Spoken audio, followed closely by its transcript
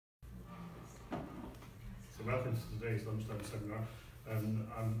So welcome to today's lunchtime seminar.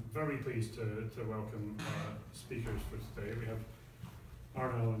 I'm very pleased to welcome our speakers for today. We have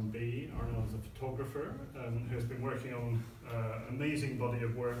Arnhel and Bee. Arnhel is a photographer who has been working on an amazing body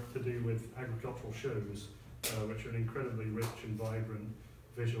of work to do with agricultural shows, which are an incredibly rich and vibrant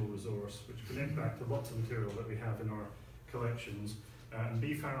visual resource, which connect back to lots of material that we have in our collections. And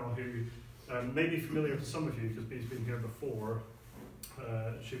Bee Farrell, who may be familiar to some of you because Bee's been here before.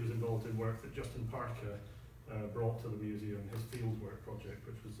 She was involved in work that Justin Parker brought to the museum, his fieldwork project,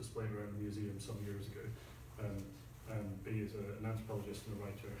 which was displayed around the museum some years ago. And Bee is an anthropologist and a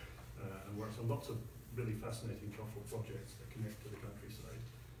writer and works on lots of really fascinating cultural projects that connect to the countryside.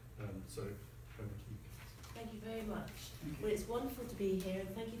 So, over to you. Thank you very much. Well, it's wonderful to be here,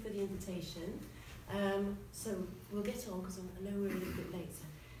 and thank you for the invitation. So we'll get on because I know we're a little bit late.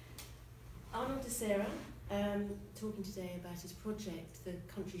 So, Arnhel de Serra, talking today about his project, the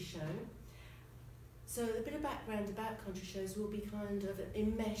Country Show. So a bit of background about country shows will be kind of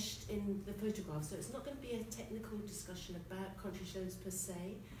enmeshed in the photograph. So it's not going to be a technical discussion about country shows per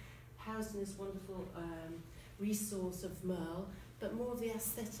se, housed in this wonderful resource of Merle, but more of the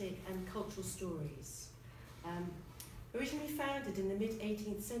aesthetic and cultural stories. Originally founded in the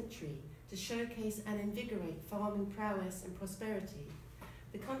mid-18th century to showcase and invigorate farming prowess and prosperity,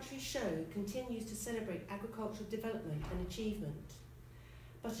 the Country Show continues to celebrate agricultural development and achievement.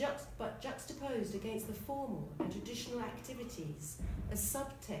 But juxtaposed against the formal and traditional activities, a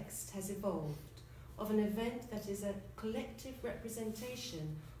subtext has evolved of an event that is a collective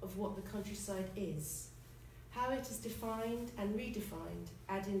representation of what the countryside is, how it is defined and redefined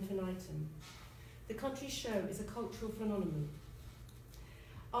ad infinitum. The Country Show is a cultural phenomenon.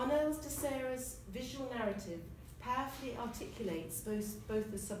 Arnhel de Serra's visual narrative powerfully articulates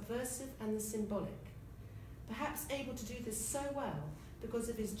both the subversive and the symbolic. Perhaps able to do this so well because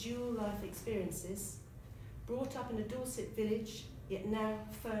of his dual life experiences, brought up in a Dorset village, yet now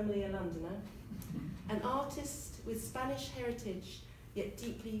firmly a Londoner, an artist with Spanish heritage, yet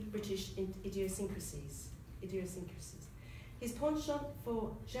deeply British idiosyncrasies. His penchant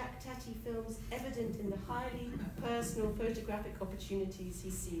for Jacques Tati films evident in the highly personal photographic opportunities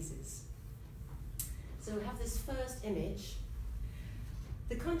he seizes. So we have this first image.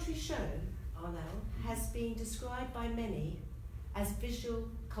 The Country Show, Arnhel, has been described by many as visual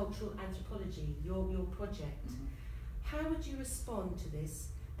cultural anthropology, your project. Mm-hmm. How would you respond to this,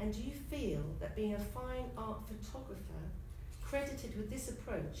 and do you feel that being a fine art photographer credited with this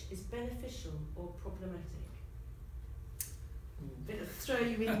approach is beneficial or problematic? Bit of throw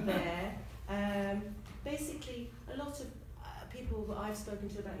you in there. Basically, a lot of people that I've spoken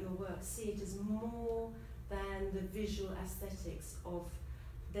to about your work see it as more than the visual aesthetics of,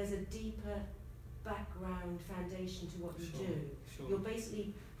 there's a deeper background foundation to what you do. Sure. You're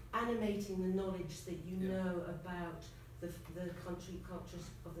basically animating the knowledge that you know about the country cultures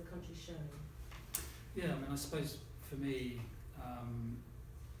of the Country Show. Yeah, I mean, I suppose for me,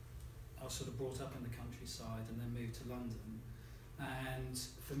 I was sort of brought up in the countryside and then moved to London. And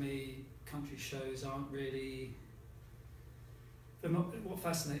for me, country shows aren't really, they're not, what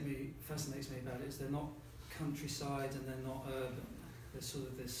fascinates me about it is they're not countryside and they're not urban. There's sort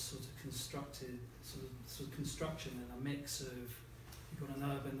of this sort of constructed sort of construction and a mix of, you've got an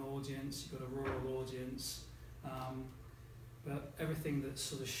urban audience, you've got a rural audience, but everything that's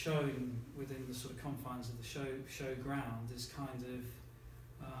sort of shown within the sort of confines of the showground is kind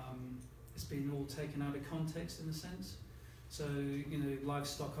of, it's been all taken out of context in a sense. So, you know,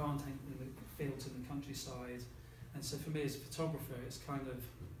 livestock aren't in the fields in the countryside, and so for me as a photographer, it's kind of,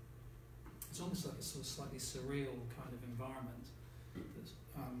 it's almost like a sort of slightly surreal kind of environment.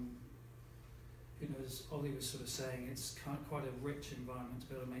 You know, as Ollie was sort of saying, it's quite a rich environment to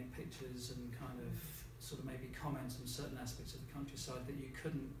be able to make pictures and kind of sort of maybe comment on certain aspects of the countryside that you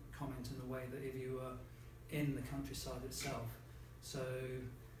couldn't comment in the way that if you were in the countryside itself. So,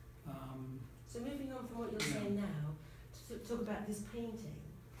 so moving on from what you're saying now, to talk about this painting,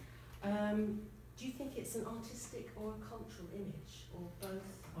 do you think it's an artistic or a cultural image, or both?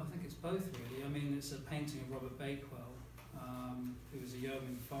 Well, I think it's both really. I mean, it's a painting of Robert Bakewell, who was a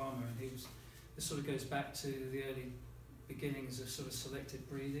yeoman farmer, and this sort of goes back to the early beginnings of sort of selective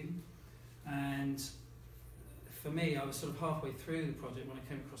breeding. And for me, I was sort of halfway through the project when I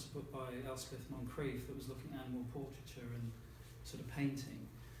came across a book by Elspeth Moncrief that was looking at animal portraiture and sort of painting.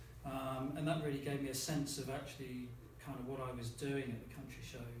 And that really gave me a sense of actually kind of what I was doing at the country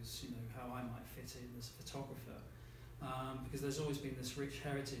shows, you know, how I might fit in as a photographer. Because there's always been this rich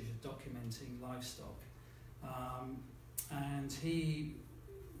heritage of documenting livestock. And he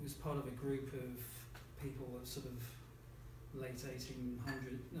was part of a group of people of sort of late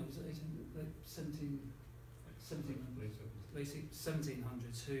 1800, no, was it late 17, basically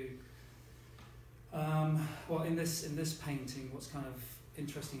 1700s, who, well, in this painting, what's kind of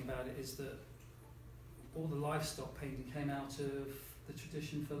interesting about it is that all the livestock painting came out of the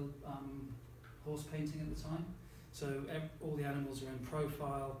tradition for horse painting at the time. So all the animals are in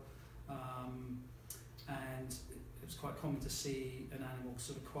profile, and it was quite common to see an animal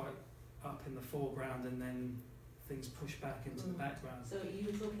sort of quite up in the foreground and then things pushed back into the background. So you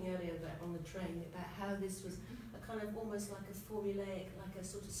were talking earlier on the train about how this was a kind of almost like a formulaic, like a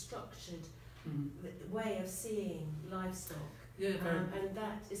sort of structured way of seeing livestock. Yeah, and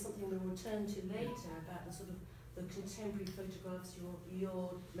that is something we'll return to later about the sort of the contemporary photographs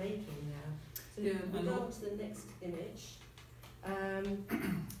you're making now. So we'll go on to the next image,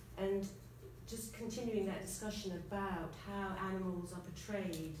 and just continuing that discussion about how animals are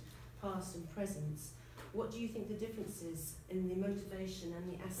portrayed, past and present. What do you think the difference is in the motivation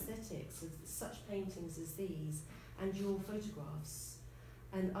and the aesthetics of such paintings as these and your photographs?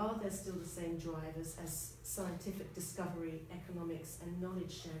 And are there still the same drivers as scientific discovery, economics and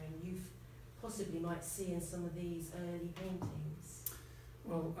knowledge sharing you possibly might see in some of these early paintings?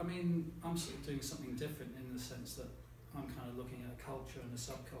 Well, I mean, I'm sort of doing something different in the sense that I'm kind of looking at a culture and a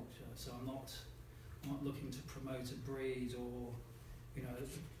subculture. So I'm not looking to promote a breed or, you know,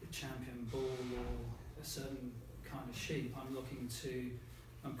 a champion bull or a certain kind of sheep.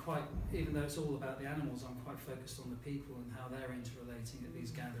 I'm quite, even though it's all about the animals, I'm quite focused on the people and how they're interrelating at these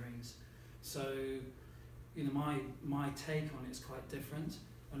gatherings. So, you know, my take on it is quite different,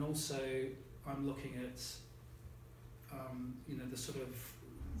 and also I'm looking at, you know, the sort of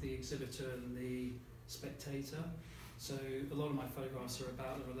the exhibitor and the spectator. So a lot of my photographs are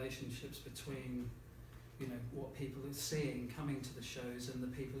about the relationships between, you know, what people are seeing coming to the shows and the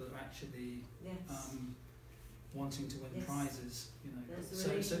people that are actually wanting to win prizes, you know.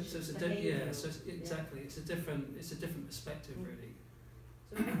 So it's exactly, it's a different perspective really.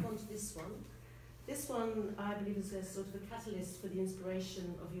 So we'll move on to this one. This one, I believe, is a sort of a catalyst for the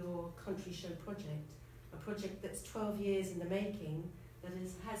inspiration of your country show project, a project that's 12 years in the making, that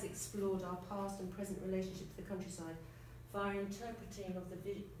has explored our past and present relationship to the countryside via interpreting of the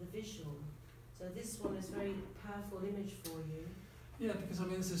visual. So this one is a very powerful image for you. Yeah, because I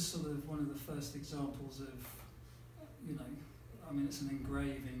mean, this is sort of one of the first examples of, you know, I mean, it's an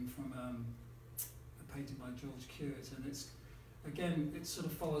engraving from a painting by George Kewitt, and it's, again, it sort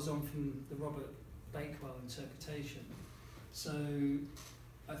of follows on from the Robert Bakewell interpretation. So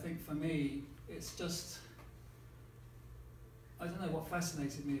I think for me, it's just, I don't know, what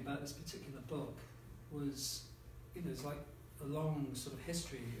fascinated me about this particular book was, you know, it's like a long sort of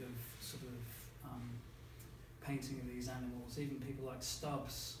history of sort of painting of these animals. Even people like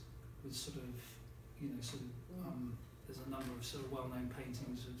Stubbs was sort of, you know, sort of, there's a number of sort of well-known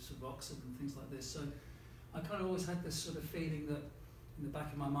paintings of sort of Oxford and things like this. So I kind of always had this sort of feeling that in the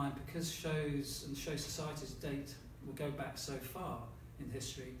back of my mind, because shows and show societies will go back so far in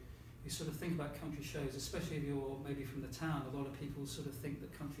history, you sort of think about country shows, especially if you're maybe from the town. A lot of people sort of think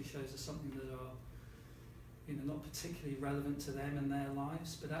that country shows are something that are, you know, not particularly relevant to them and their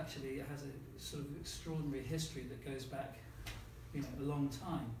lives, but actually it has a sort of extraordinary history that goes back, you know, a long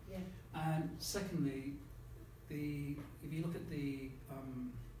time. Yeah. And secondly, if you look at the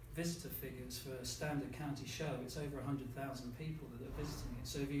visitor figures for a standard county show, it's over 100,000 people that are visiting it.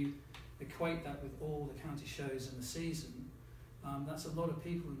 So if you equate that with all the county shows in the season, that's a lot of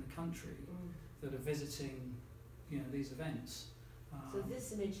people in the country that are visiting, you know, these events. So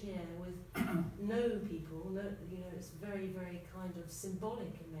this image here with no people, you know, it's very, very kind of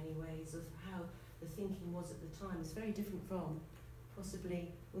symbolic in many ways of how the thinking was at the time. It's very different from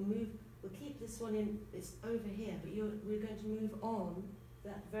possibly, we'll keep this one in, it's over here, but we're going to move on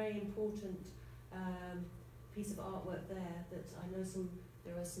that very important piece of artwork there that I know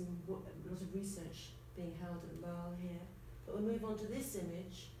there are a lot of research being held at Lyle here. But we'll move on to this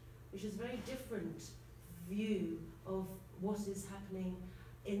image, which is a very different view of what is happening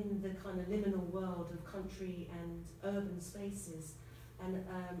in the kind of liminal world of country and urban spaces, and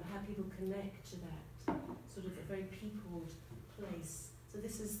how people connect to that sort of a very peopled place. So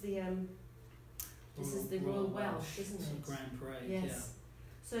this is the Royal Welsh, isn't it? Grand Parade. Yes. Yeah.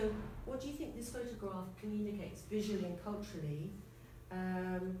 So what do you think this photograph communicates visually and culturally,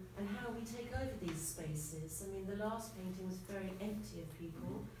 and how we take over these spaces? I mean, the last painting was very empty of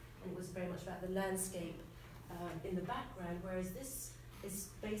people, and it was very much about the landscape in the background, whereas this is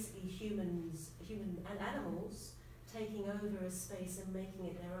basically human and animals taking over a space and making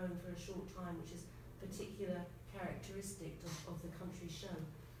it their own for a short time, which is a particular characteristic of the country show.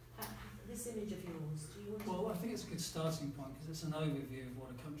 This image of yours, do you want to... Well, I think it's a good starting point because it's an overview of what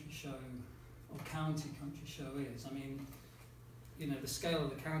a country show or county country show is. I mean, you know, the scale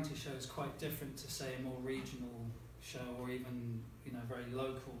of the county show is quite different to, say, a more regional show or even, you know, very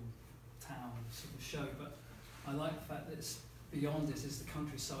local town sort of show. But I like the fact that it's beyond it is the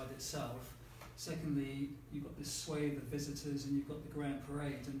countryside itself. Secondly, you've got this swathe of visitors and you've got the grand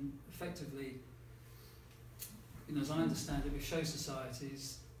parade, and effectively, you know, as I understand it, with show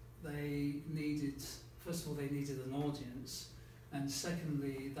societies, they needed, first of all, they needed an audience, and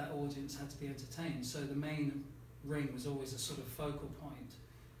secondly, that audience had to be entertained. So the main ring was always a sort of focal point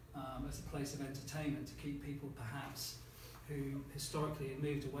as a place of entertainment to keep people perhaps who historically had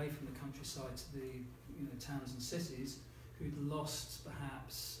moved away from the countryside to the, you know, towns and cities, who'd lost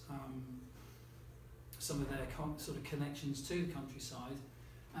perhaps some of their sort of connections to the countryside,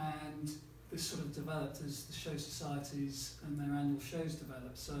 and this sort of developed as the show societies and their annual shows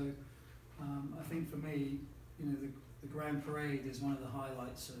developed. So I think for me, you know, the Grand Parade is one of the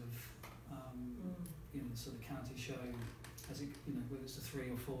highlights of you know, sort of county show, as it, you know, whether it's a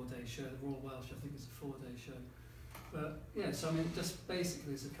 3 or 4 day show. The Royal Welsh, I think, is a 4 day show. But yeah, so I mean, just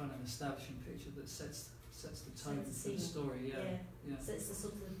basically it's a kind of establishing picture that sets the tone for the story. Yeah. Sets the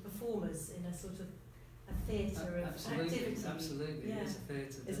sort of performers in a sort of a theatre of activity. Absolutely, yeah. It's a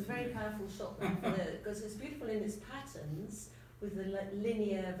theatre. It's a very powerful shot because it's beautiful in its patterns with the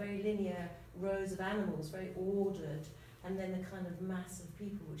linear, very linear rows of animals, very ordered, and then the kind of mass of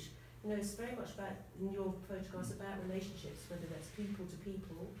people, which, you know, it's very much about, in your photographs, about relationships, whether that's people to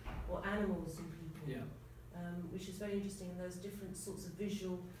people or animals and people. Yeah. Which is very interesting in those different sorts of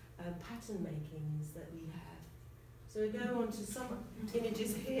visual pattern makings that we have. So we go on to some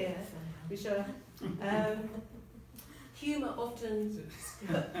images here, which are humour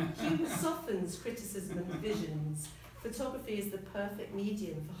softens criticism and visions. Photography is the perfect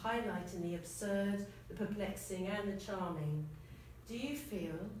medium for highlighting the absurd, the perplexing and the charming. Do you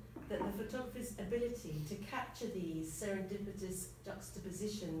feel that the photographer's ability to capture these serendipitous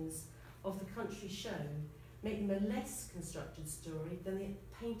juxtapositions of the country show make them a less constructed story than the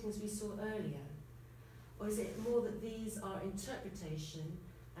paintings we saw earlier? Or is it more that these are interpretation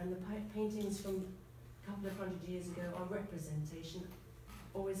and the paintings from a couple of 100 years ago are representation,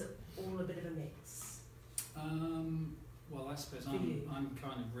 or is it all a bit of a mix? Well, I suppose I'm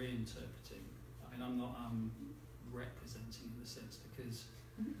kind of reinterpreting. I mean, I'm not representing in the sense, because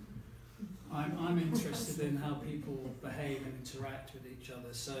I'm interested in how people behave and interact with each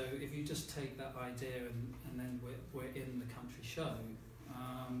other. So if you just take that idea and then we're in the country show,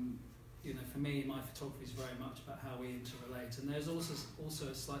 you know, for me, my photography is very much about how we interrelate, and there's also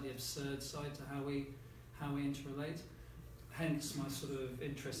a slightly absurd side to how we interrelate. Hence my sort of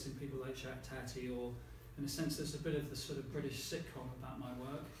interest in people like Jacques Tati, or in a sense there's a bit of the sort of British sitcom about my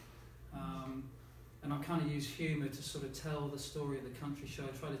work. And I kind of use humour to sort of tell the story of the country show.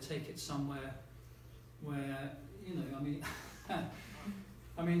 I try to take it somewhere where, you know, I mean,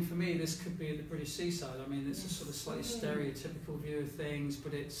 I mean, for me, this could be at the British seaside. I mean, it's a sort of slightly stereotypical view of things,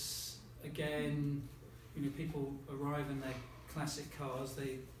 but it's, again, you know, people arrive in their classic cars,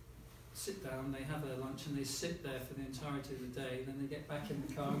 they sit down, they have their lunch, and they sit there for the entirety of the day, then they get back in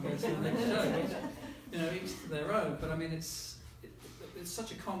the car and go to the next show, which, you know, each to their own. But I mean, it's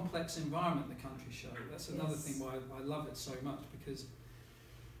such a complex environment, the country show. That's another thing why I love it so much, because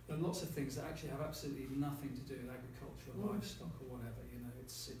there are lots of things that actually have absolutely nothing to do with agriculture or livestock or whatever. You know,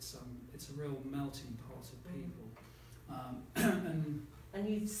 it's a real melting pot of people. And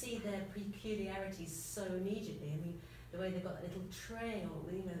you see their peculiarities so immediately. I mean, the way they've got that little trail,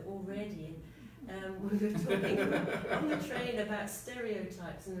 you know, already. We were talking on the train about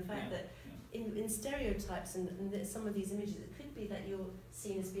stereotypes and the fact that in stereotypes and some of these images, it could be that you're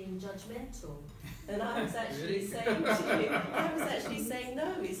seen as being judgmental. And I was actually saying to you,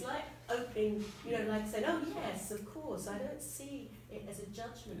 no, it's like opening, you know, like saying, oh yes, of course. I don't see it as a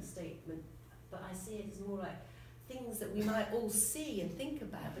judgment statement, but I see it as more like things that we might all see and think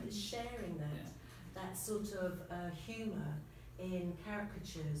about, but it's sharing that sort of humour in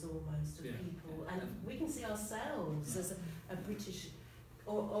caricatures almost of people. And we can see ourselves as a British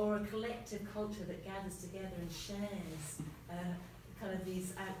or a collective culture that gathers together and shares kind of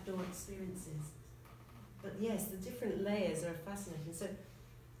these outdoor experiences. But yes, the different layers are fascinating. So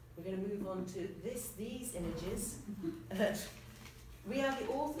we're going to move on to these images. We are the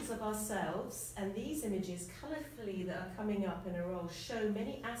authors of ourselves, and these images, colourfully, that are coming up in a roll, show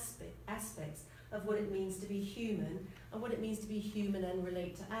many aspects of what it means to be human and what it means to be human and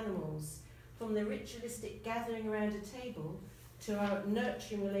relate to animals. From the ritualistic gathering around a table to our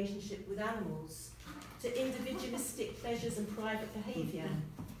nurturing relationship with animals, to individualistic pleasures and private behaviour.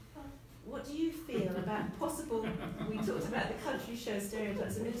 what do you feel about possible, we talked about the country show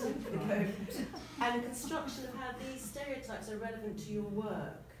stereotypes a minute ago, and the construction of how these stereotypes are relevant to your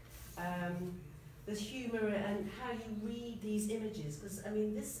work, the humour and how you read these images, because I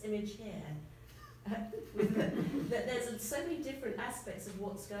mean this image here, there's so many different aspects of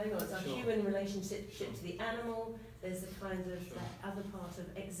what's going on. It's our human relationship to the animal, there's the kind of that other part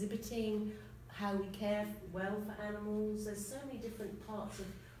of exhibiting, how we care well for animals, there's so many different parts of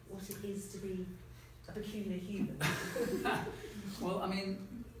what it is to be a peculiar human. Well, I mean,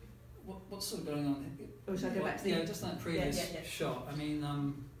 what's sort of going on here? Or should I go back to the... Yeah, just that previous yeah. shot. I mean,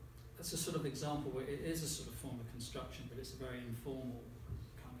 that's a sort of example where it is a sort of form of construction, but it's a very informal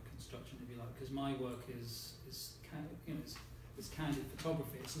kind of construction, if you like, because my work is you know, it's candid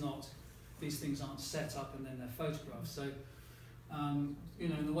photography. It's not, these things aren't set up and then they're photographed. So, you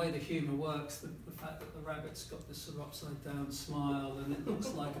know, in the way the humour works, the fact that the rabbit's got this sort of upside down smile and it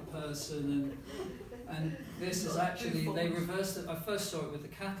looks like a person, and this is actually, they reversed it. I first saw it with the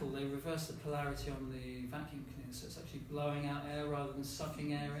cattle. They reversed the polarity on the vacuum cleaner, so it's actually blowing out air rather than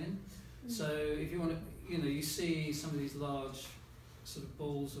sucking air in. So if you want to, you know, you see some of these large sort of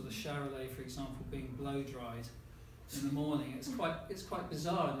balls of the charolais, for example, being blow dried in the morning. It's quite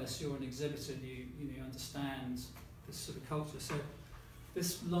bizarre unless you're an exhibitor and you understand this sort of culture. So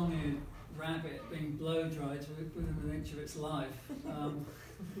this long-eared rabbit being blow dried within an inch of its life,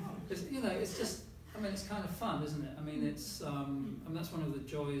 you know, it's just, I mean, it's kind of fun, isn't it? I mean, it's, I mean, that's one of the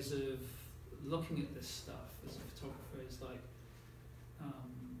joys of looking at this stuff as a photographer, is like,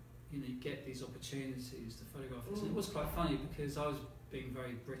 you know, you get these opportunities to photograph it. And it was quite funny because I was being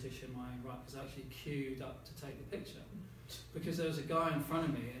very British in my own right, because I actually queued up to take the picture because there was a guy in front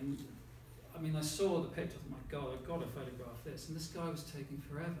of me, and I mean, I saw the picture, I thought, my God, I've got to photograph this, and this guy was taking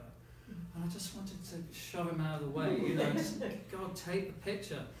forever, and I just wanted to shove him out of the way, you know, just, God, take the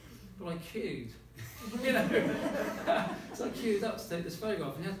picture, but I queued, you know, so I queued up to take this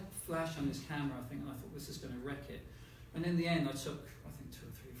photograph, and he had flash on his camera, I think, and I thought, this is going to wreck it, and in the end, I took, I think, 2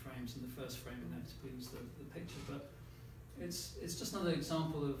 or 3 frames, and the first frame inevitably was the picture, but it's just another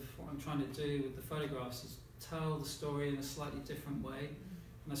example of what I'm trying to do with the photographs, is tell the story in a slightly different way.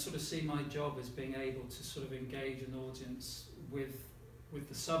 And I sort of see my job as being able to sort of engage an audience with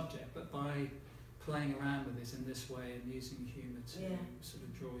the subject, but by playing around with it in this way and using humour to sort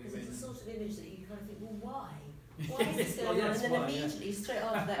of draw you in. Because it's the sort of image that you kind of think, well, why? Why is this going on? And then immediately, straight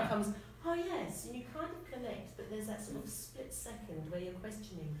after that comes, oh yes, and you kind of connect, but there's that sort of split second where you're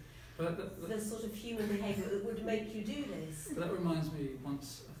questioning the sort of human behaviour that would make you do this. But that reminds me,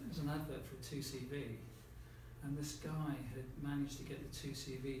 once, I think it was an advert for a 2CV, and this guy had managed to get the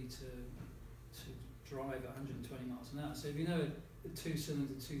 2CV to drive at 120 miles an hour. So if you know a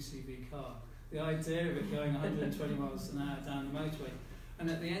 2-cylinder 2CV car, the idea of it going 120 miles an hour down the motorway, and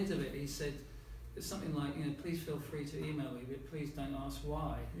at the end of it he said, it's something like, you know, please feel free to email me, but please don't ask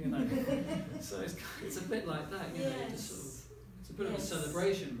why, you know. So it's a bit like that, you know, just sort of, it's a bit of a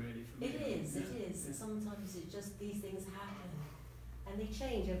celebration really for me. It is. Yeah. Sometimes it just, these things happen, and they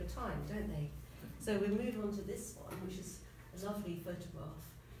change over time, don't they? So we move on to this one, which is a lovely photograph,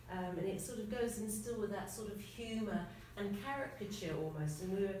 and it sort of goes in still with that sort of humour and caricature almost,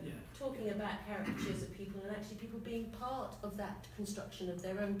 and we were talking about caricatures of people, and actually people being part of that construction of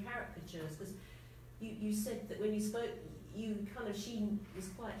their own caricatures, because you said that when you spoke, you kind of, she was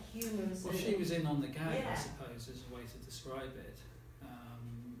quite humorous. Well, she was in on the gag, I suppose, as a way to describe it,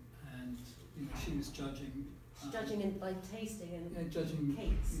 and you know, she was judging. Judging and by tasting and judging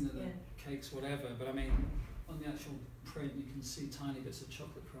cakes, you know, the cakes, whatever. But I mean, on the actual print, you can see tiny bits of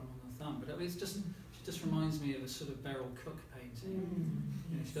chocolate crumb on the thumb. But it's just, she just reminds me of a sort of Beryl Cook painting.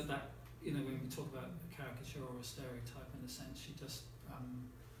 You know, she's got that. You know, when we talk about a caricature or a stereotype, in a sense, she just,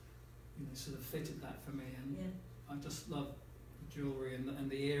 you know, sort of fitted that for me. And I just love the jewellery and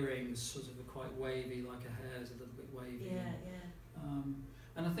the earrings. Sort of are quite wavy, like her hair's a little bit wavy.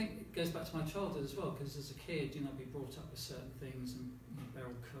 And I think it goes back to my childhood as well, because as a kid, you know, we brought up with certain things, and you know,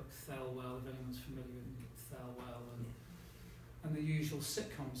 Beryl Cook, Thelwell, if anyone's familiar with Thelwell, and the usual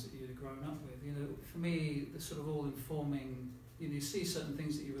sitcoms that you'd have grown up with. You know, for me, they're sort of all informing. You know, you see certain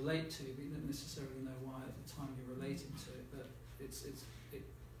things that you relate to, but you don't necessarily know why at the time you're relating to it. But it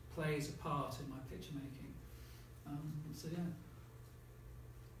plays a part in my picture making. So yeah.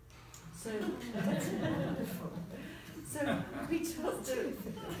 So wonderful. So we talked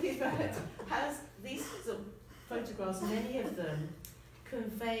about how these sort of photographs, many of them,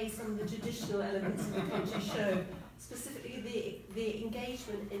 convey some of the traditional elements of the country show, specifically the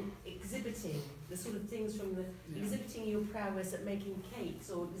engagement in exhibiting, the sort of things from the exhibiting your prowess at making cakes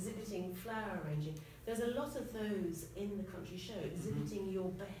or exhibiting flower arranging. There's a lot of those in the country show, exhibiting your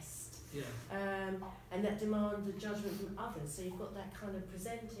best. and that demand the judgment from others. So you've got that kind of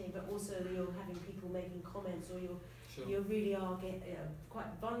presenting, but also you're having people making comments, or you really are quite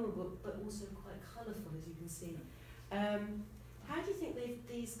vulnerable, but also quite colourful, as you can see. How do you think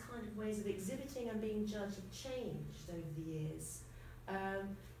these kind of ways of exhibiting and being judged have changed over the years?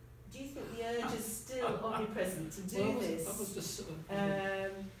 Do you think the urge is still omnipresent to do this? That was just sort of,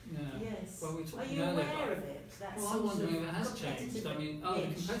 yes. Well, are you aware of it? I'm wondering if it has changed. I mean,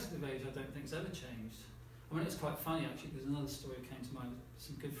 the competitive age I don't think has ever changed. I mean, it's quite funny actually, because another story came to mind.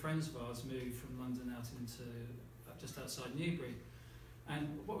 Some good friends of ours moved from London out into just outside Newbury. And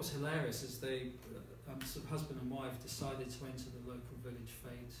what was hilarious is they, sort of husband and wife, decided to enter the local village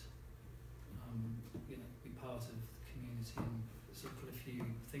fete, be part of the community, and sort of put a few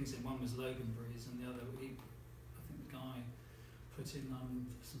things in. One was Loganberries, and the other, I think the guy put in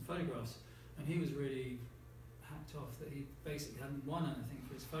some photographs, and he was really hacked off that he basically hadn't won anything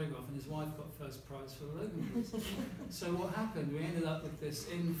for his photograph, and his wife got first prize for the Loganberries. So what happened? We ended up with this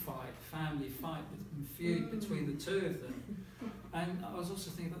family fight and feud between the two of them. And I was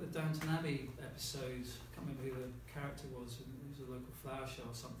also thinking about the Downton Abbey episode. I can't remember who the character was. It was a local flower show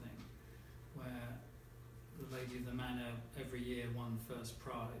or something, where the lady of the manor every year won first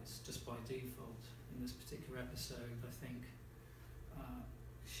prize just by default. In this particular episode, I think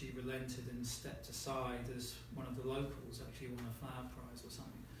she relented and stepped aside as one of the locals actually won a flower prize or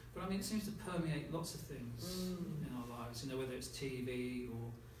something. But I mean, it seems to permeate lots of things in our lives. Whether it's TV or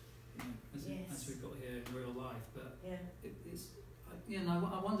as we've got here in real life. But it's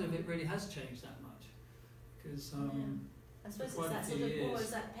I wonder if it really has changed that much, because I suppose it's that sort of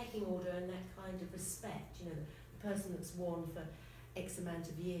always that pecking order and that kind of respect. The person that's won for X amount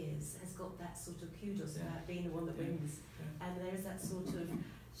of years has got that sort of kudos about being the one that wins, and there is that sort of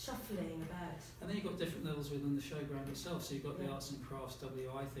shuffling about. And then you've got different levels within the showground itself. So you've got the arts and crafts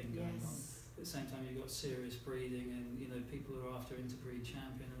WI thing going on. At the same time, you've got serious breeding, and people who are after interbreed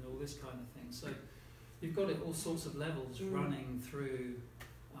champion and all this kind of thing. So you've got all sorts of levels running through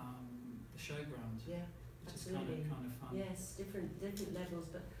the showground. Yeah, which absolutely. is kind of fun. Yes, different levels,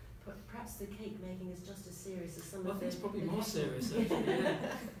 but perhaps the cake making is just as serious as some of the. I think it's probably more serious actually.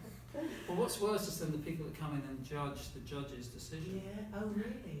 Well, what's worse is then the people that come in and judge the judge's decision. Yeah. Oh,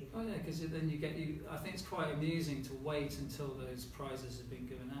 really? Oh, yeah. Because then I think it's quite amusing to wait until those prizes have been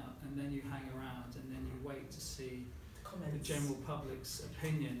given out, and then you hang around, and then you wait to see the general public's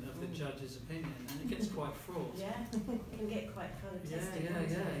opinion of the judge's opinion, and it gets quite fraught. Yeah, it can get quite kind of testing.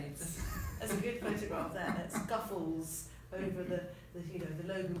 Yeah. That's a good photograph. That scuffles over the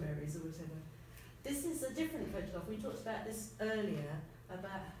Loganberries or whatever. This is a different photograph. We talked about this earlier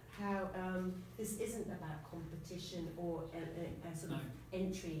about how this isn't about competition or a sort of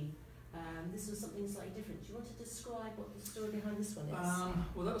entry. This was something slightly different. Do you want to describe what the story behind this one is?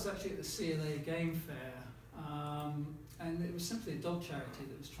 Well, that was actually at the CLA Game Fair, and it was simply a dog charity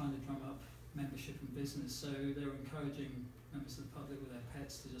that was trying to drum up membership and business. So they were encouraging members of the public with their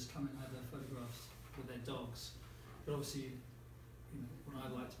pets to just come and have their photographs with their dogs. But obviously, what I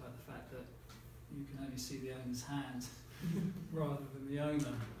liked about the fact that you can only see the owner's hand rather than the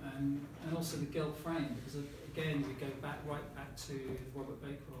owner, and also the gilt frame, because again we go right back to the Robert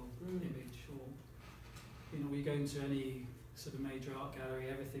Bakewell image, or we go into any sort of major art gallery,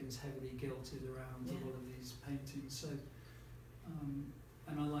 everything's heavily gilded around a lot of these paintings. So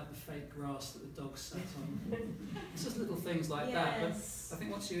and I like the fake grass that the dog sat on. It's just little things like that. But I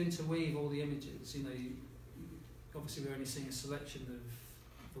think once you interweave all the images, obviously we're only seeing a selection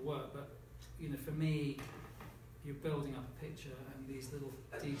of the work, but for me, you're building up a picture, and these little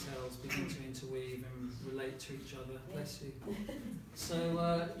details begin to interweave and relate to each other. Bless you. So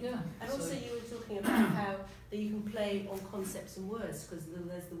And also you were talking about how that you can play on concepts and words, because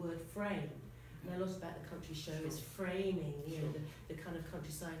there's the word frame. And a lot about the country show is framing, the kind of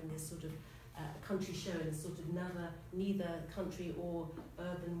countryside in this sort of country show in a sort of neither country or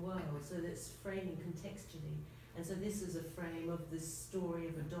urban world. So that's framing contextually. And so this is a frame of the story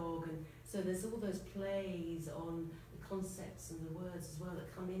of a dog, and so there's all those plays on the concepts and the words as well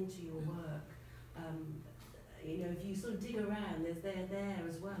that come into your work. If you sort of dig around, they're there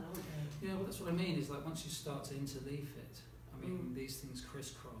as well, aren't they? Yeah, well that's what I mean, is like once you start to interleaf it, these things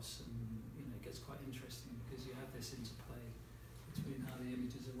crisscross, and it gets quite interesting, because you have this interplay between how the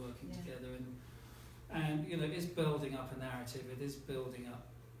images are working together, and it is building up a narrative, it is building up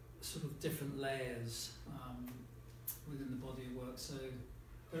sort of different layers within the body of work. So,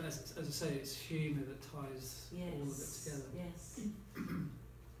 but as I say, it's humour that ties all of it together. Yes.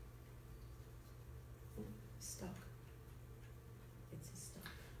 Stuck. It's stuck.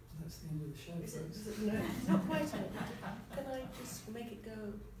 That's the end of the show. Is it? No, it's not quite. Can I just make it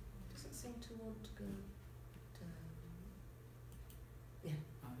go? doesn't seem to want to go down. Yeah.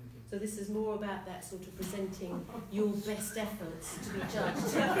 I So this is more about that sort of presenting your best efforts to be judged.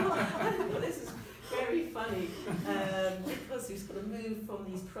 This is very funny because we've got to move from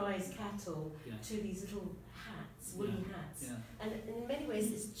these prize cattle to these little hats, woolly hats. Yeah. And in many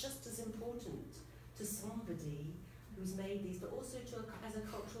ways it's just as important to somebody who's made these, but also to as a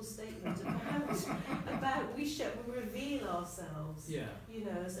cultural statement about we reveal ourselves, you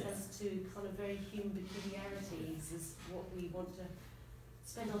know, as to kind of very human peculiarities is what we want to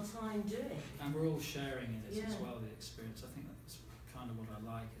spend our time doing. And we're all sharing in it as well, the experience. I think that's kind of what I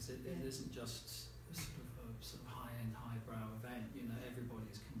like, is it isn't just a sort of high-end, highbrow event, you know,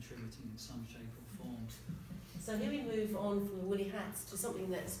 everybody's contributing in some shape or form. So here we move on from the woolly hats to something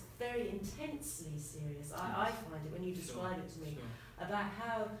that's very intensely serious. I find it when you describe it to me, about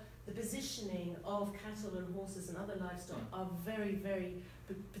how the positioning of cattle and horses and other livestock are very, very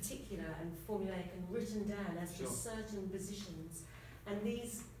particular and formulaic and written down as to certain positions. And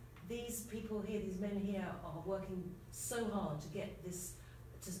these people here, these men here, are working so hard to get this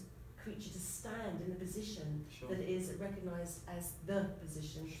creature to stand in the position that is recognised as the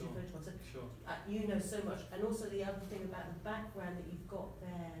position. So, you know so much, and also the other thing about the background that you've got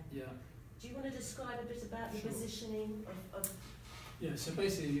there. Yeah. Do you want to describe a bit about the positioning of? Yeah. So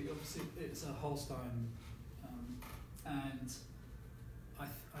basically, obviously, it's a Holstein, and I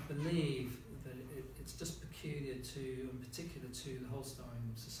believe that it's just peculiar to, in particular to the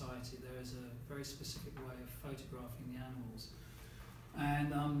Holstein society. There is a very specific way of photographing the animals,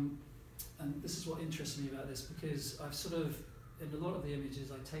 and this is what interests me about this, because I've sort of, in a lot of the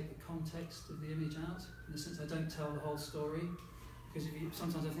images, I take the context of the image out. In the sense, I don't tell the whole story, because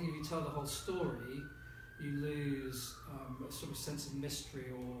sometimes I think if you tell the whole story, you lose a sort of sense of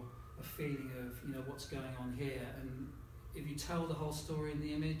mystery or a feeling of, you know, what's going on here. And if you tell the whole story in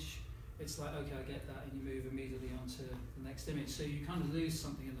the image, it's like, okay, I get that, and you move immediately onto the next image. So you kind of lose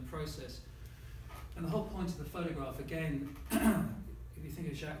something in the process. And the whole point of the photograph, again, if you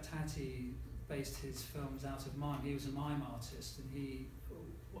think of Jacques Tati, based his films out of mime. He was a mime artist, and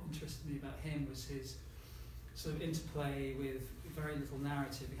what interested me about him was his sort of interplay with very little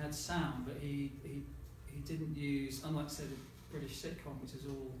narrative. He had sound, but he didn't use, unlike say the British sitcom, which is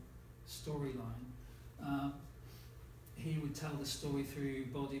all storyline. He would tell the story through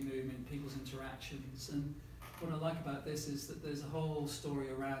body movement, people's interactions, and what I like about this is that there's a whole story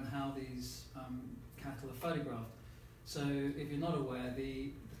around how these cattle are photographed. So if you're not aware,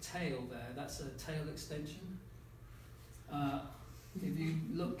 the tail there, that's a tail extension. If you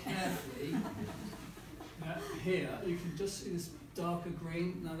look carefully here, you can just see this darker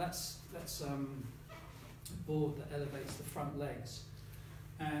green. Now that's a board that elevates the front legs.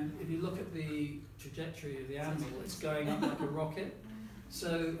 And if you look at the trajectory of the animal, it's going up like a rocket.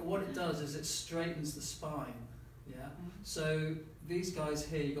 So what it does is it straightens the spine. Yeah. So these guys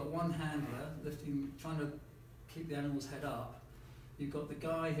here, you've got one handler lifting, trying to keep the animal's head up. You've got the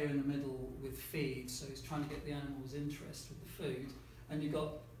guy here in the middle with feed, so he's trying to get the animal's interest with the food. And you've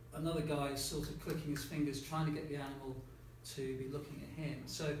got another guy sort of clicking his fingers, trying to get the animal to be looking at him.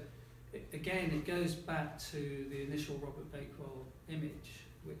 So again, it goes back to the initial Robert Bakewell image,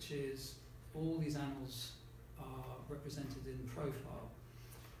 which is all these animals are represented in profile.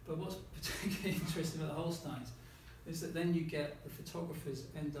 But what's particularly interesting about the Holsteins is that then you get the photographers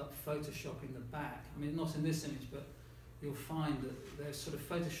end up photoshopping the back. I mean, not in this image, but you'll find that they're sort of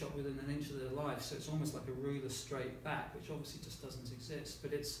photoshopped within an inch of their life, so it's almost like a ruler straight back, which obviously just doesn't exist,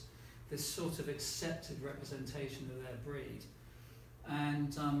 but it's this sort of accepted representation of their breed.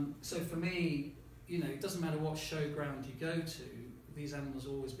 And so for me, you know, it doesn't matter what showground you go to, these animals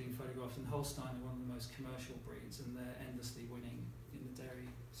are always being photographed, and Holstein are one of the most commercial breeds, and they're endlessly winning in the dairy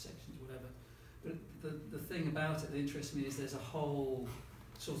sections, whatever. But the thing about it that interests me is there's a whole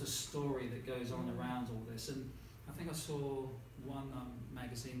sort of story that goes on around all this. And I think I saw one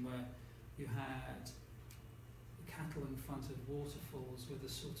magazine where you had cattle in front of waterfalls with a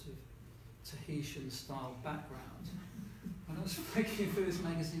sort of Tahitian-style background. And I was flicking through this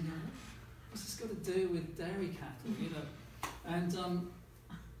magazine going, what's this got to do with dairy cattle, you know? And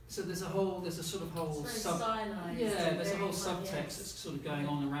so there's a sort of whole there's a whole subtext that's sort of going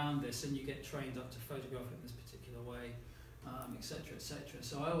on around this, and you get trained up to photograph it in this particular way, etc., etc.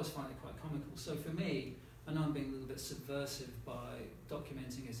 So I always find it quite comical. So for me, I know I'm being a little bit subversive by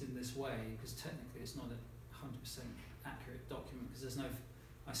documenting it in this way, because technically it's not a 100% accurate document, because there's no,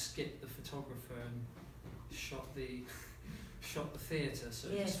 I skipped the photographer and shot the theatre, so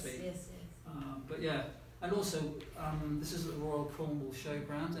to speak. Yes. But yeah, and also this is at the Royal Cornwall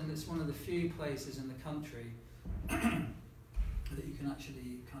Showground, and it's one of the few places in the country that you can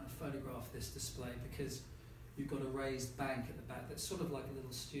actually kind of photograph this display because you've got a raised bank at the back that's sort of like a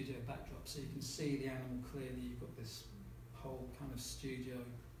little studio backdrop, so you can see the animal clearly. You've got this whole kind of studio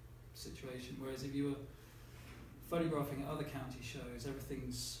situation, whereas if you were photographing at other county shows,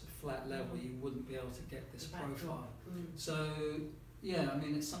 everything's flat level, you wouldn't be able to get this profile. So yeah, I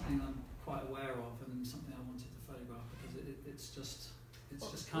mean, it's something I'm quite aware of and something I wanted to photograph because it's just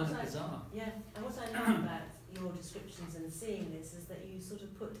kind of bizarre. Yeah, and what I love about your descriptions and seeing this is that you sort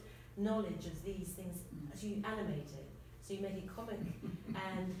of put knowledge of these things as you animate it, so you make it comic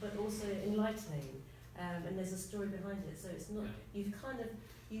and but also enlightening, and there's a story behind it. So it's not you've kind of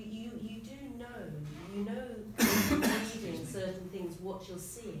you do know reading certain things, what you're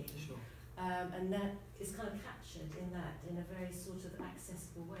seeing, Sure. and that is kind of captured in a very sort of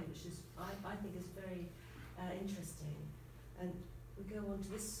accessible way, which is I think is very interesting. And we go on to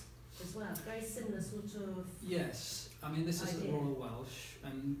this as well, very similar sort of. Yes, I mean this is idea. at Royal Welsh,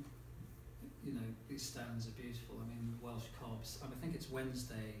 and you know these stands are beautiful. I mean Welsh cobs. I think it's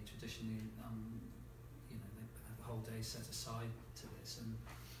Wednesday traditionally. You know they have a whole day set aside to this, and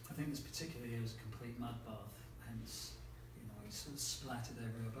I think this particular year was a complete mud bath. Hence, you know, it's sort of splattered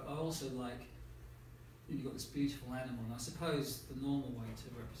everywhere. But I also like you've got this beautiful animal, and I suppose the normal way to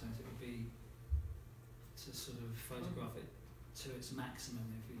represent it would be to sort of photograph it to its maximum,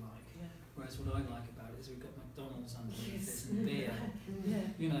 if you like. Yeah. Whereas what I like about it is we've got McDonald's underneath Yes. it and beer.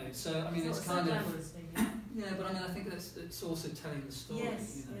 You know, so I mean it's not kind so of glamorous, maybe. yeah, but I mean I think it's also telling the story.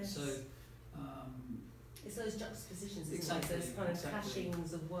 Yes, you know, yes. so It's those juxtapositions, isn't Exactly, it? Those kind of exactly.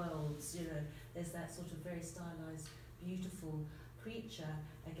 clashings of worlds, you know. There's that sort of very stylised, beautiful creature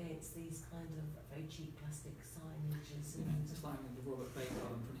against these kind of very cheap plastic signages. you know, And it's like with the Robert Baker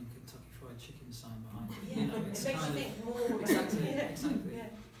and putting Kentucky Fried Chicken sign behind it. yeah, You know, it it's makes kind you of think more. exactly, Yeah. exactly. Yeah.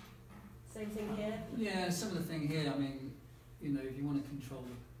 Same thing here. Yeah, similar thing here. I mean, you know, if you want to control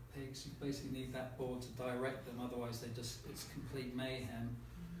the pigs, you basically need that board to direct them. Otherwise, it's complete mayhem.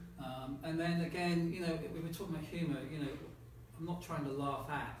 And then again, you know, we were talking about humour. You know, I'm not trying to laugh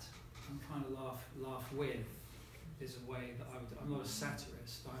at. I'm trying to laugh with. Is a way that I'm not a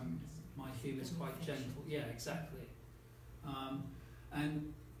satirist. My humour is quite gentle. Yeah, exactly.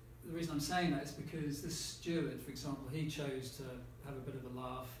 And the reason I'm saying that is because this steward, for example, he chose to have a bit of a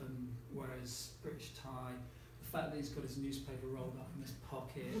laugh and wear his British tie. The fact that he's got his newspaper rolled up in his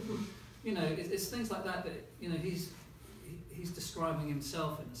pocket, you know, it's things like that you know he's describing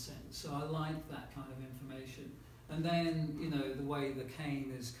himself in a sense. So I like that kind of information. And then you know the way the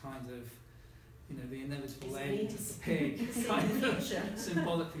cane is kind of, you know, the inevitable end of the pig, kind of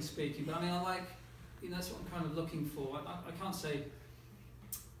symbolically speaking. But I mean, I like, you know, that's what I'm kind of looking for. I can't say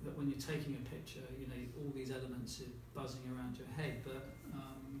that when you're taking a picture, you know, all these elements are buzzing around your head, but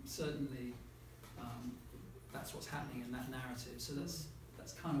certainly that's what's happening in that narrative. So that's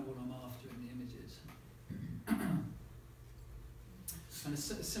kind of what I'm after in the images. And a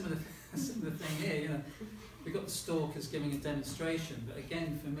similar thing here, you know, we've got the stalkers giving a demonstration, but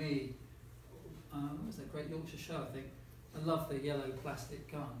again, for me, what was that Great Yorkshire Show? I think I love the yellow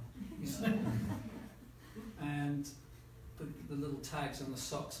plastic gun, you know, and the little tags on the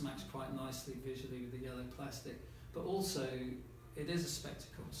socks match quite nicely visually with the yellow plastic. But also, it is a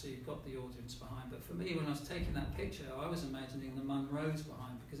spectacle, so you've got the audience behind. But for me, when I was taking that picture, I was imagining the Munros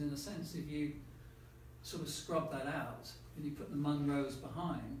behind, because in a sense, if you sort of scrub that out and you put the Munros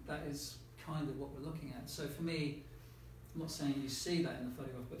behind, that is kind of what we're looking at. So for me, I'm not saying you see that in the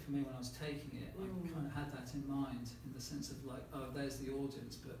photograph, but for me when I was taking it, I kind of had that in mind, in the sense of like, oh, there's the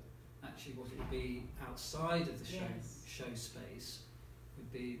audience, but actually what it would be outside of the show space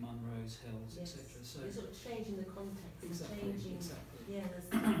would be Munros, Hills, etc. So you're sort of changing the context, exactly, changing,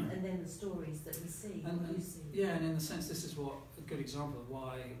 exactly. and then the stories that we see, and you see. Yeah, and in the sense, this is what a good example of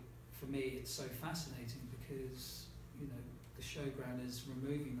why, for me, it's so fascinating, because you know the showground is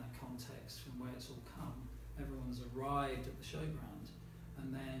removing that context from where it's all come. Everyone's arrived at the showground,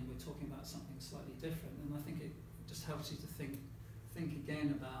 and then we're talking about something slightly different. And I think it just helps you to think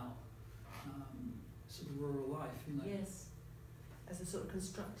again about sort of rural life, you know. Yes, as a sort of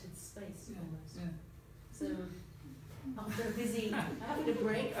constructed space, almost. Yeah. So after a busy, having a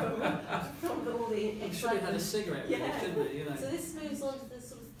break from all the I'm sure we had a cigarette with it, didn't we? You know. So this moves on to the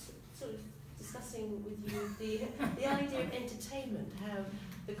sort of discussing with you the idea of entertainment, how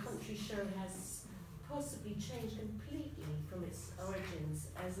the country show has possibly changed completely from its origins,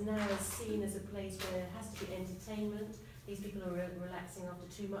 as now is seen as a place where there has to be entertainment. These people are relaxing after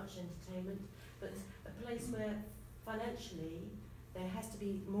too much entertainment, but a place where financially there has to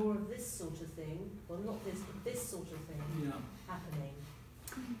be more of this sort of thing, well not this, but this sort of thing happening.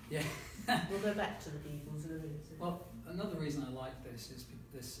 Yeah. We'll go back to the Beagles in a minute. Well, another reason I like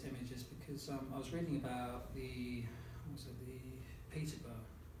this image is because I was reading about the Peterborough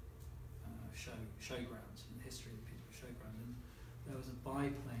showgrounds and the history of the Peterborough showground, and there was a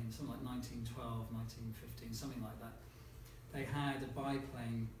biplane, something like 1912, 1915, something like that. They had a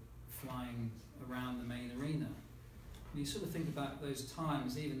biplane flying around the main arena. And you sort of think about those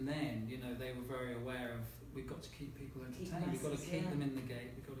times, even then, you know, they were very aware of, we've got to keep people entertained, we've got to keep them in the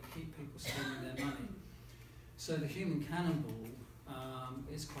gate, we've got to keep people spending their money. So the human cannibal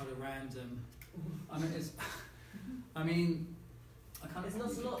is quite a random, I mean, I can't... There's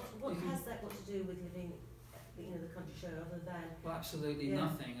not a lot, what has that got to do with living, you know, the country show other than... Well, absolutely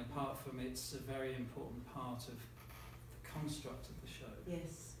nothing, apart from it's a very important part of the construct of the show.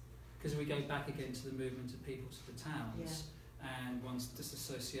 Yes. Because we go back again to the movement of people to the towns, and one's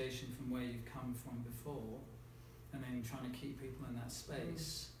disassociation from where you've come from before, and then trying to keep people in that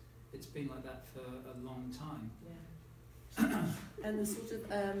space. It's been like that for a long time. Yeah. And the sort of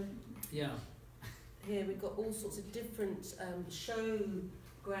here we've got all sorts of different showground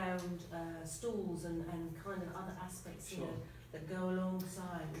stalls and kind of other aspects, you know, that go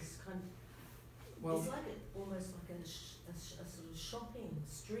alongside this kind of. Well, it's like almost like a sort of shopping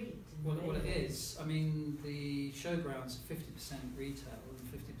street. Well, it is. I mean, the showgrounds are 50% retail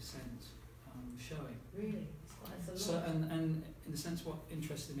and 50% showing. Really? It's so, and in a sense, what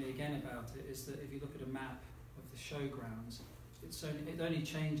interested me again about it is that if you look at a map of the showgrounds, it only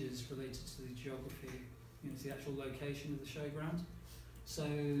changes related to the geography, you know, to the actual location of the showground. So,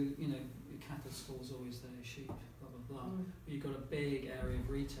 you know, your cattle stall's always there, sheep, blah blah blah. But you've got a big area of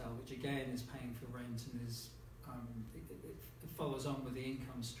retail, which again is paying for rent and is it follows on with the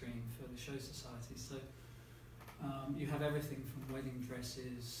income stream for the show society. So. You have everything from wedding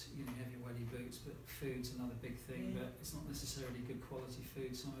dresses, you know, you have your wedding boots, but food's another big thing, but it's not necessarily good quality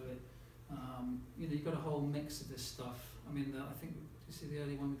food, some of it. You know, you've got a whole mix of this stuff. I mean, I think, you see the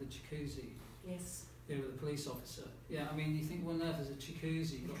early one with the jacuzzi? Yes. Yeah, with the police officer. Yeah, I mean, you think, what on earth has a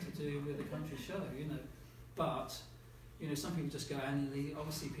jacuzzi got to do with a country show, you know? But, you know, some people just go annually.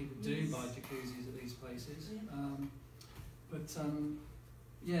 Obviously, people do buy jacuzzis at these places.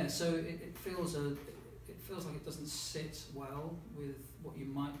 Yeah. So it feels like it doesn't sit well with what you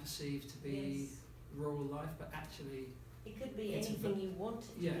might perceive to be rural life, but actually it could be anything you want it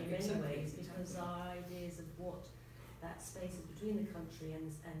to be in many ways, because our ideas of what that space is between the country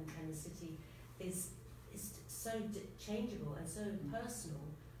and the city is so changeable and so personal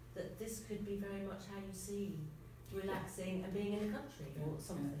that this could be very much how you see relaxing and being in the country or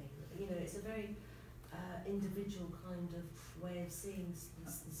something. You know, it's a very individual kind of way of seeing this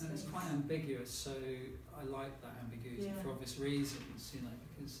space. And it's quite ambiguous, so I like that ambiguity for obvious reasons, you know,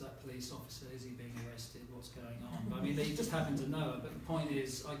 because that police officer, is he being arrested, what's going on? But I mean, they just happen to know it, but the point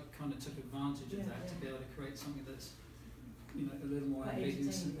is, I kind of took advantage of that to be able to create something that's, you know, a little more quite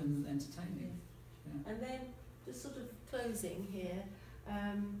ambiguous and entertaining. And then, just sort of closing here,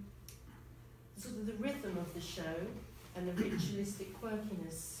 sort of the rhythm of the show and the ritualistic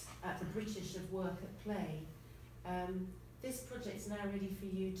quirkiness at the British of work at play. This project's now ready for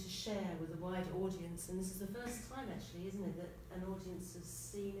you to share with a wider audience, and this is the first time actually, isn't it, that an audience has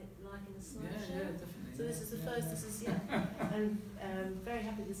seen it like in a slideshow? Yeah, definitely. So this is the first, this is, and very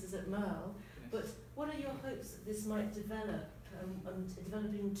happy this is at Merle. But what are your hopes that this might develop, and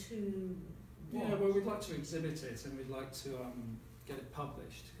develop into what? Yeah, well, we'd like to exhibit it, and we'd like to get it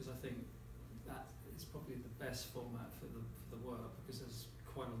published, because I think that is probably the best format for the work, because there's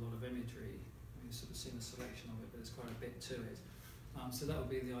quite a lot of imagery. You've sort of seen a selection of it, but there's quite a bit to it. So that would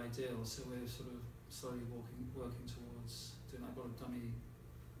be the ideal. So we're sort of slowly working towards doing that. I've got a dummy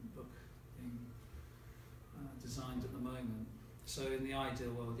book being designed at the moment. So in the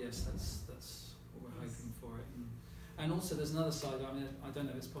ideal world, yes, that's what we're hoping for it. And also there's another side. I mean, I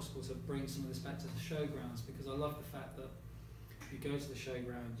don't know if it's possible to bring some of this back to the showgrounds, because I love the fact that you go to the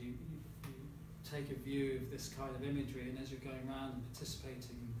showground, you take a view of this kind of imagery, and as you're going around and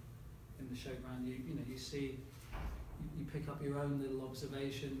participating in the showground, you see, you pick up your own little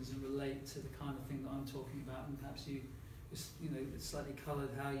observations and relate to the kind of thing that I'm talking about, and perhaps it's slightly coloured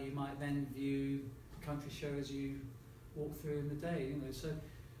how you might then view the country show as you walk through in the day. You know, so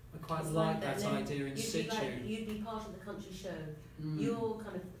I quite like that idea in situ. You'd be part of the country show. Your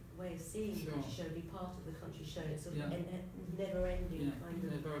kind of way of seeing the country show would be part of the country show. It's sort of never-ending kind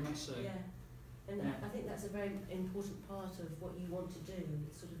of. Yeah, very much so. Yeah. And I think that's a very important part of what you want to do,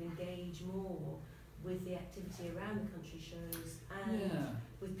 sort of engage more with the activity around the country shows and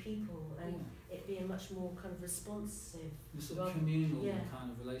with people, and it being much more kind of responsive. The sort of communal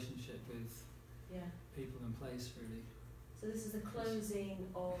kind of relationship with people in place, really. So this is the closing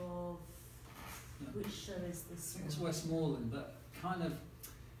of Which show is I this think it's one? Westmoreland, but kind of,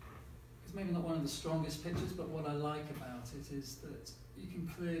 it's maybe not one of the strongest pictures, but what I like about it is that you can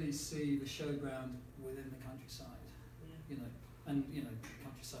clearly see the showground within the countryside, Yeah. you know, and you know,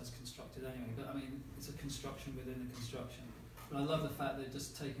 countryside's constructed anyway, but I mean, it's a construction within a construction. But I love the fact they're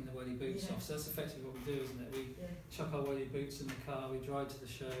just taking the welly boots Yeah. off, so that's effectively what we do, isn't it? We Yeah. chuck our welly boots in the car, we drive to the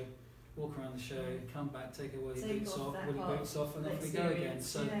show, walk around the show, come back, take our welly Take boots off off, that welly part boots off, and The off we go again. experience,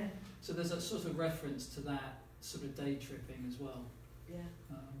 So, yeah. so there's a sort of reference to that sort of day tripping as well. Yeah.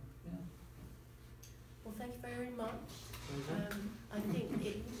 Yeah. Well, thank you very much. I think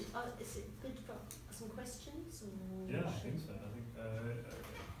is it good for some questions? Or Yeah, I think so. I think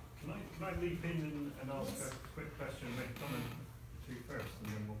can I leap in and ask Yes. a quick question, make a comment to you first, and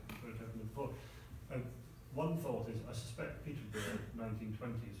then we'll put it open to the floor. One thought is, I suspect Peterborough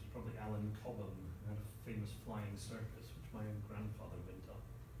 1920s was probably Alan Cobham, who had a famous flying circus, which my own grandfather went up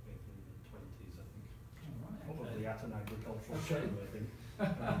in the 20s, I think. Probably at an agricultural show, I think.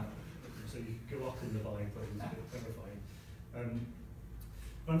 So you could go up in the flying things, a bit terrifying.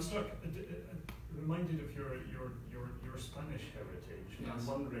 I'm struck, reminded of your Spanish heritage, and Yes. I'm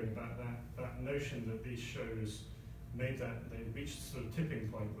wondering about that notion that these shows made that they reached a sort of tipping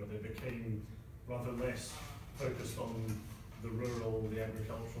point where they became rather less focused on the rural, the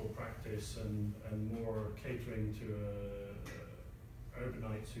agricultural practice, and more catering to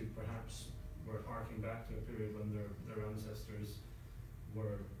urbanites who perhaps were harking back to a period when their ancestors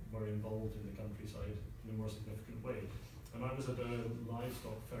were involved in the countryside in a more significant way. And I was at a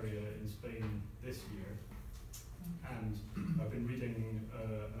livestock feria in Spain this year, and I've been reading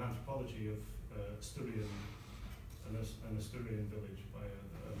an anthropology of an Asturian village by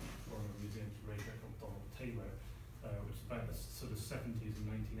a former museum curator called Donald Taylor, which is about the sort of 70s and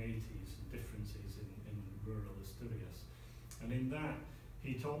 1980s and differences in rural Asturias. And in that,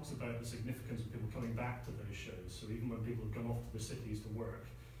 he talks about the significance of people coming back to those shows. So even when people have gone off to the cities to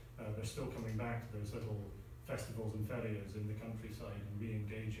work, they're still coming back to those little festivals and ferias in the countryside and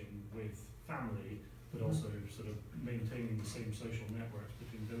re-engaging with family, but also sort of maintaining the same social networks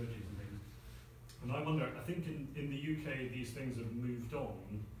between villages and things. And I wonder, I think in the UK these things have moved on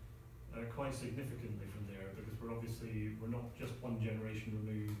quite significantly from there, because we're not just one generation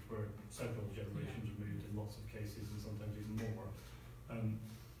removed, we're several generations removed in lots of cases, and sometimes even more.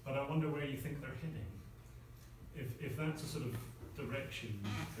 But I wonder where you think they're heading. If that's a sort of direction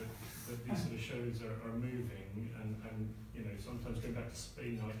that these sort of shows are moving, and you know, sometimes going back to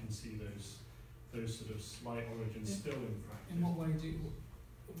Spain, I can see those sort of slight origins still in practice. In what way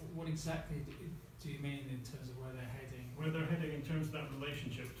what exactly do you mean in terms of where they're heading? Where they're heading in terms of that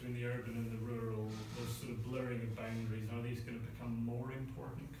relationship between the urban and the rural, those sort of blurring of boundaries, are these going to become more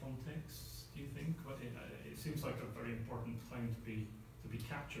important contexts, do you think? It seems like a very important time to be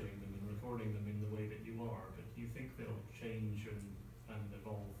capturing them and recording them in the way that you are, but do you think they'll change and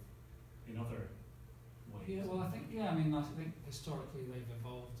evolve in other ways? Yeah, well, I think historically they've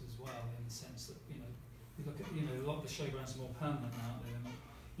evolved as well, in the sense that, you know, you look at, you know, a lot of the showgrounds are more permanent now. They're not,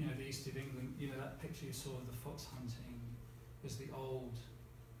 you know, the East of England, you know, that picture you saw of the fox hunting was the old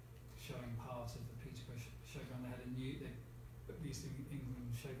showing part of the Peterborough showground. They had a new, the East of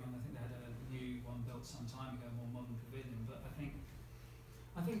England showground, I think they had a new one built some time ago, a more modern pavilion. But I think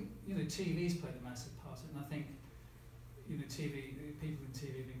you know, TV's played a massive part in it, and I think, you know, people in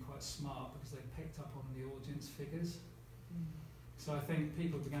TV have been quite smart because they've picked up on the audience figures. So I think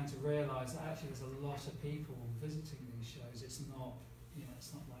people began to realise that actually there's a lot of people visiting these shows. It's not, you know, it's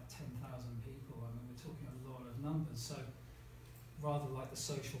not like 10,000 people. I mean, we're talking a lot of numbers. So rather like the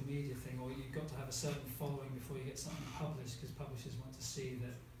social media thing, or you've got to have a certain following before you get something published, because publishers want to see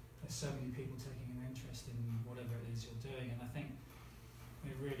that there's so many people taking an interest in whatever it is you're doing. And I think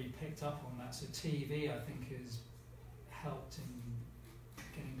they really picked up on that. So TV, I think, has helped in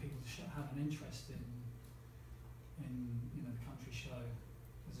getting people to have an interest in you know, the country show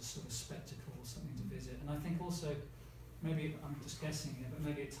as a sort of spectacle, something to visit. And I think also, maybe I'm just guessing here, but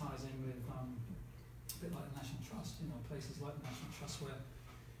maybe it ties in with a bit like the National Trust. You know, places like the National Trust where,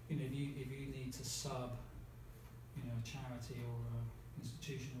 you know, if you need to sub, you know, a charity or an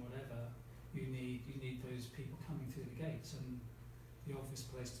institution or whatever, you need those people coming through the gates, and the obvious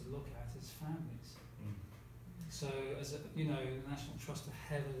place to look at is families. So, as a, you know, the National Trust are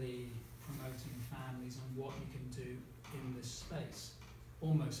heavily promoting families and what you can do in this space,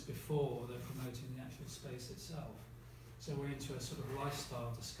 almost before they're promoting the actual space itself. So we're into a sort of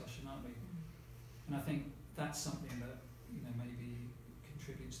lifestyle discussion, aren't we? And I think that's something that, you know, maybe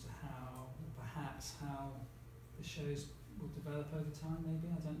contributes to perhaps how the shows will develop over time. Maybe,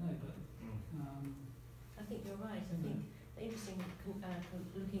 I don't know, but I think you're right. I think interesting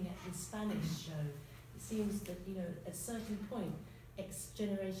looking at the Spanish show. It seems that, you know, at a certain point, X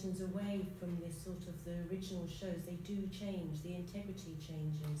generations away from this sort of the original shows, they do change, the integrity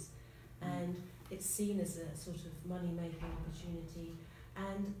changes, and it's seen as a sort of money-making opportunity,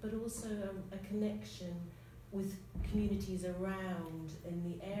 but also a connection with communities around in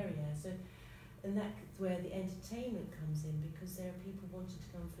the area. So, and that's where the entertainment comes in, because there are people wanting to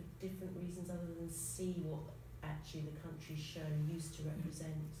come for different reasons other than see what actually the country show used to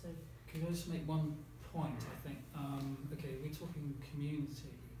represent. So, can I just make one point? I think, okay, we're talking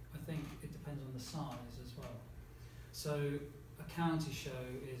community. I think it depends on the size as well. So a county show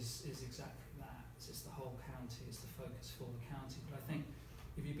is exactly that. It's the whole county, it's the focus for the county. But I think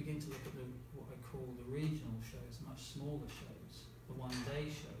if you begin to look at what I call the regional shows, much smaller shows, the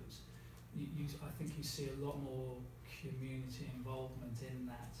one-day shows, I think you see a lot more community involvement in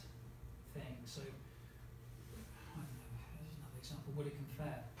that thing. So, I don't know, there's another example. Willicombe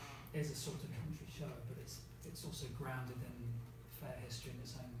Fair is a sort of country show, but it's also grounded in fair history and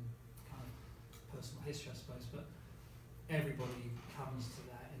its own kind of personal history, I suppose. But everybody comes to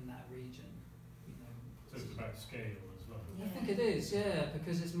that in that region, you know. So it's about scale as well. I yeah. think it is, yeah,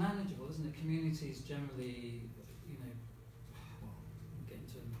 because it's manageable, isn't it? Communities generally, you know, well, we'll get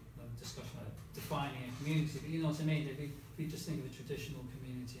into a discussion about defining a community, but you know what I mean? If you just think of a traditional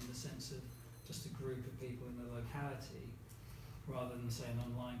community in the sense of just a group of people in the locality, rather than, say, an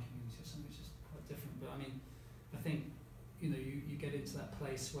online community or something, which is quite different. But I mean, I think, you know, you get into that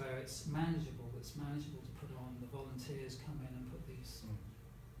place where it's manageable to put on, the volunteers come in and put these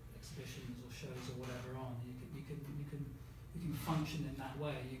exhibitions or shows or whatever on. You can function in that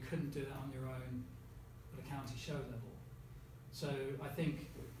way. You couldn't do that on your own at a county show level. So I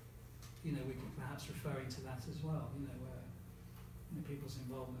think, you know, we could perhaps referring to that as well, you know, where, you know, people's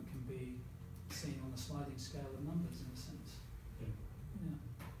involvement can be seen on a sliding scale of numbers in a sense. Yeah,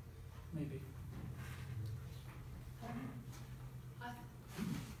 maybe.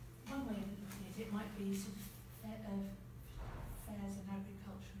 One way of looking at it might be sort of fairs and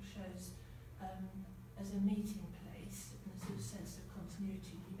agricultural shows as a meeting place and a sort of sense of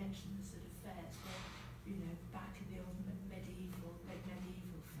continuity. You mentioned the sort of fairs where, you know, back in the old medieval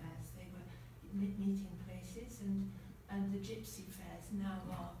fairs, they were meeting places, and the gypsy fairs now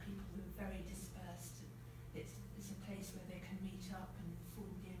are people who are very dispersed. It's a place where they can meet up and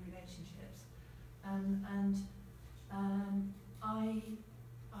form new relationships.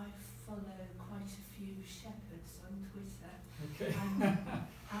 I follow quite a few shepherds on Twitter, Okay.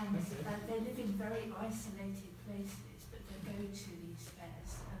 and they live in very isolated places, but they go to these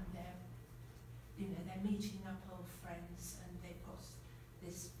fairs and they're meeting up old friends, and they've got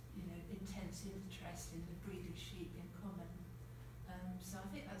this, you know, intense interest in the breed of sheep in common. So I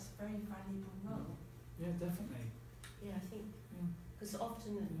think that's a very valuable role. Yeah, definitely. Yeah, I think, because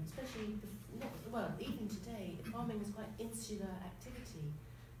often, especially, even today, farming is quite insular activity,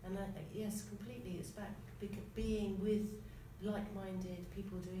 and yes, completely, it's about being with like-minded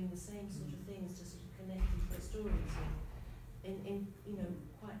people doing the same sort of things to sort of connect and put stories in you know,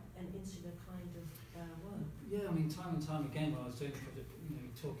 quite an insular kind of work. Yeah, I mean, time and time again when I was doing the project, you know,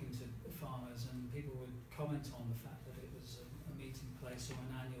 talking to farmers, and people would comment on the fact that it was a meeting place or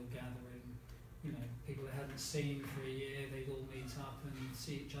an annual gathering. You know, people they hadn't seen for a year, they'd all meet up and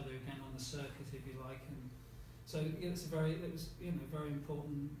see each other again on the circuit, if you like. And so it was very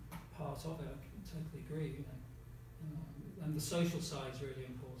important part of it. I totally agree. You know, and the social side is really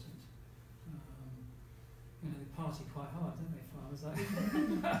important. You know, they party quite hard, don't they, farmers?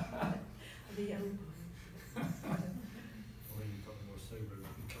 Like The young Or you've got the more sober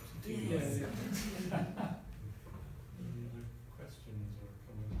cups of tea. Yes. Any other questions or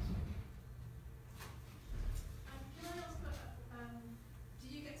comments? Can I ask about, do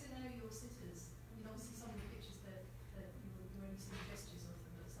you get to know your sitters? I mean, obviously some of the pictures that you only see the gestures of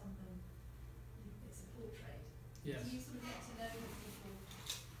them, but some of them, it's a portrait. yes. Do you sort of get to know the people,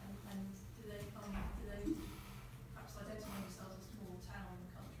 and do they perhaps identify themselves as more town,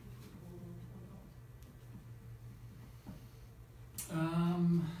 country people or not?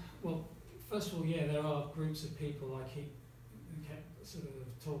 Well, first of all, yeah, there are groups of people I keep sort of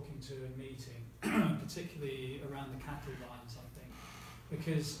talking to and meeting, particularly around the cattle lines, I think,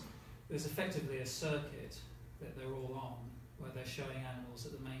 because there's effectively a circuit that they're all on where they're showing animals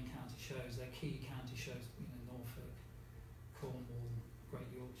at the main county shows, their key county shows, you know, Norfolk, Cornwall, Great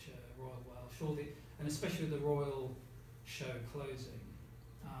Yorkshire, Royal Welsh, and especially with the Royal show closing,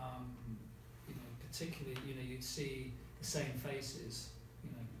 you know, particularly, you know, you'd see the same faces,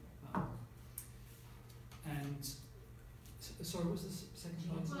 you know, and sorry, what was the second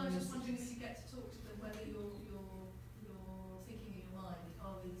part? Well, I was just wondering if you get to talk to them, whether your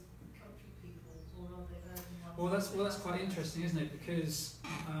that's quite interesting, isn't it? Because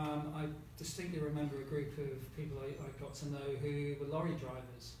I distinctly remember a group of people I got to know who were lorry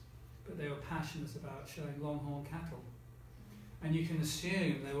drivers, but they were passionate about showing longhorn cattle. And you can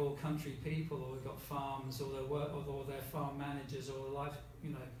assume they're all country people, or they've got farms, or they're farm managers, or life,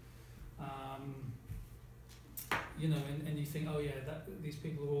 and you think, oh yeah, these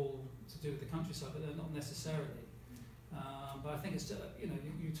people are all to do with the countryside, but they're not necessarily. But I think it's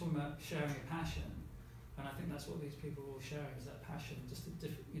you're talking about sharing a passion, and I think that's what these people are all sharing, is that passion. Just a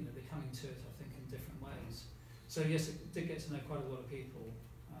different, they're coming to it, I think, in different ways. So yes, it did get to know quite a lot of people,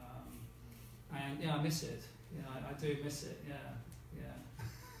 and yeah, I miss it. I do miss it. Yeah.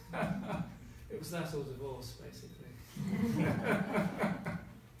 It was that or divorce, basically.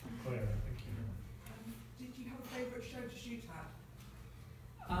 Claire, thank you. Did you have a favourite show to shoot at?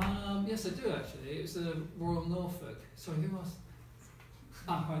 Yes, I do actually. It was the Royal Norfolk. Sorry, who was?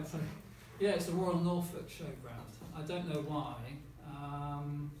 Right, sorry. Yeah, it's the Royal Norfolk showground. I don't know why.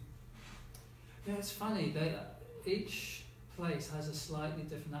 Yeah, it's funny. Each place has a slightly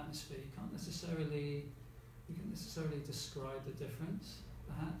different atmosphere. You can't necessarily describe the difference,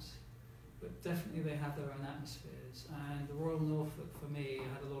 perhaps, but definitely they have their own atmospheres. And the Royal Norfolk, for me, I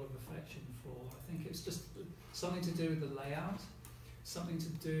had a lot of affection for. I think it's just something to do with the layout, something to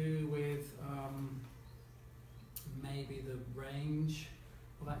do with maybe the range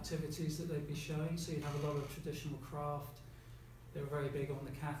of activities that they'd be showing. So you'd have a lot of traditional craft. They were very big on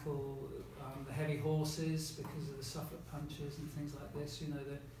the cattle, the heavy horses, because of the Suffolk punches and things like this. They had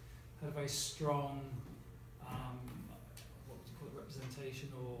a very strong what would you call it,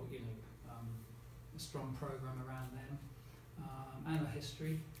 representation, or a strong program around them, and a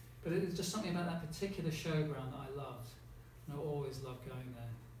history. But it was just something about that particular showground that I loved, and I always loved going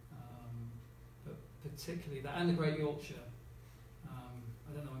there. But particularly that, and the Great Yorkshire.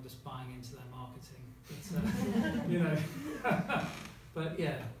 I don't know, I'm just buying into their marketing, but but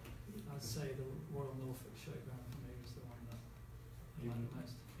yeah, I'd say the Royal Norfolk showground for me was the one that I liked the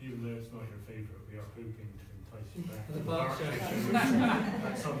most. Even though it's not your favourite, we are hoping to entice you back The to the Berkshire.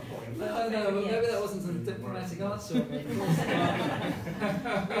 at some point. No, but maybe that wasn't a diplomatic answer.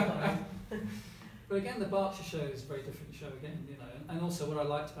 But again, the Berkshire show is a very different show again, and also what I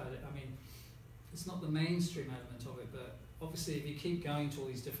liked about it, I mean, it's not the mainstream element of it, but obviously if you keep going to all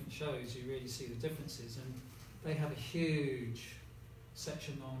these different shows, you really see the differences, and they have a huge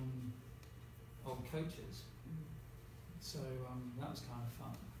section on coaches. So that was kind of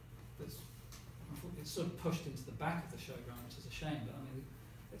fun. It's sort of pushed into the back of the showground, which is a shame, but I mean,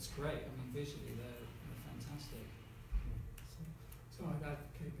 it's great. I mean, visually they're fantastic. So I'd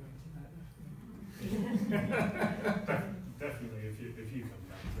advocate going to that. Definitely, if you come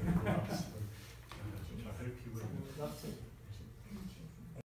back to it.